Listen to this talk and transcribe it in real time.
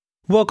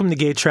Welcome to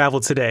Gay Travel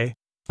Today.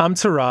 I'm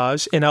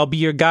Taraj, and I'll be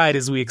your guide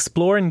as we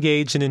explore,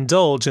 engage, and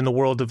indulge in the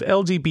world of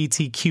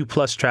LGBTQ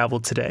plus travel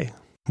today.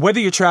 Whether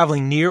you're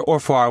traveling near or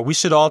far, we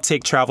should all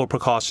take travel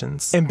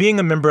precautions. And being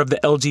a member of the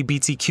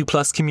LGBTQ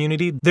plus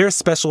community, there are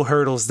special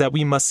hurdles that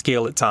we must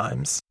scale at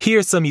times. Here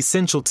are some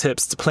essential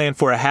tips to plan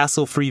for a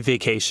hassle-free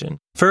vacation.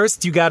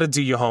 First, you gotta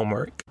do your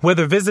homework.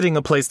 Whether visiting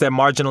a place that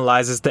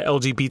marginalizes the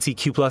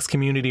LGBTQ plus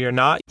community or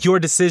not,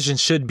 your decision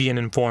should be an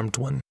informed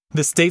one.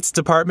 The State's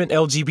Department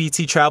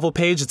LGBT travel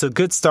page is a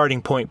good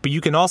starting point, but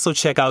you can also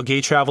check out gay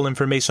travel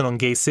information on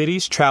Gay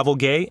Cities, Travel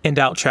Gay, and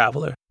Out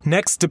Traveler.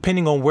 Next,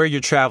 depending on where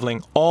you're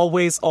traveling,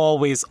 always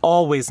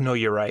know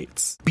your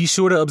rights. Be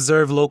sure to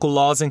observe local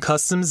laws and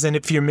customs, and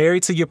if you're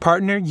married to your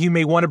partner, you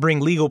may want to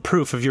bring legal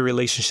proof of your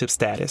relationship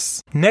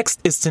status.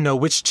 Next is to know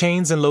which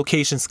chains and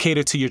locations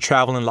cater to your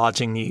travel and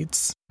lodging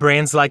needs.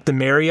 Brands like the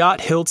Marriott,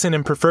 Hilton,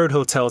 and Preferred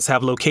Hotels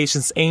have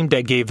locations aimed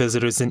at gay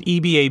visitors, and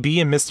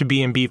EBAB and Mr.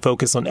 B&B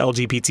focus on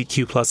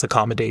LGBTQ plus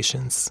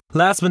accommodations.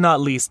 Last but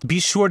not least, be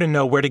sure to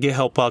know where to get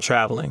help while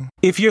traveling.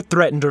 If you're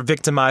threatened or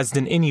victimized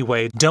in any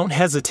way, don't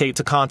hesitate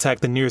to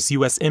contact the nearest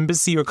U.S.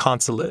 embassy or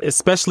consulate,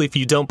 especially if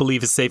you don't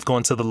believe it's safe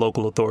going to the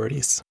local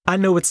authorities. I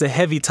know it's a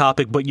heavy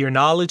topic, but your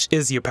knowledge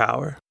is your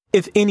power.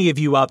 If any of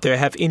you out there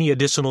have any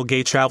additional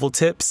gay travel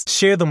tips,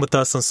 share them with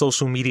us on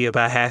social media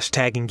by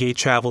hashtagging Gay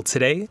Travel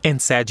Today and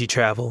Saggy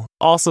Travel.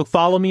 Also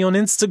follow me on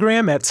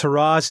Instagram at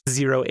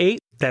Taraj08,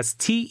 that's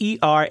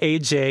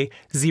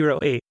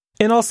TERAJ08.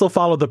 And also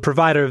follow the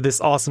provider of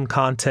this awesome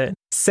content,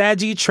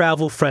 Saggy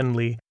Travel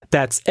Friendly,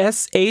 that's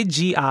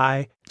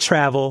SAGI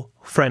Travel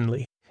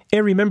Friendly.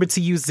 And remember to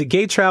use the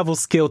Gay Travel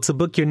skill to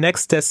book your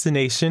next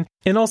destination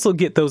and also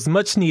get those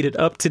much needed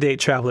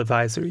up-to-date travel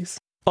advisories.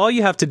 All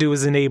you have to do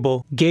is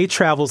enable Gay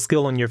Travel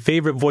skill on your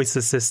favorite voice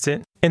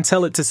assistant and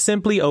tell it to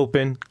simply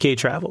open Gay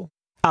Travel.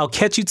 I'll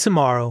catch you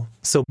tomorrow,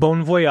 so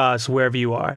bon voyage wherever you are.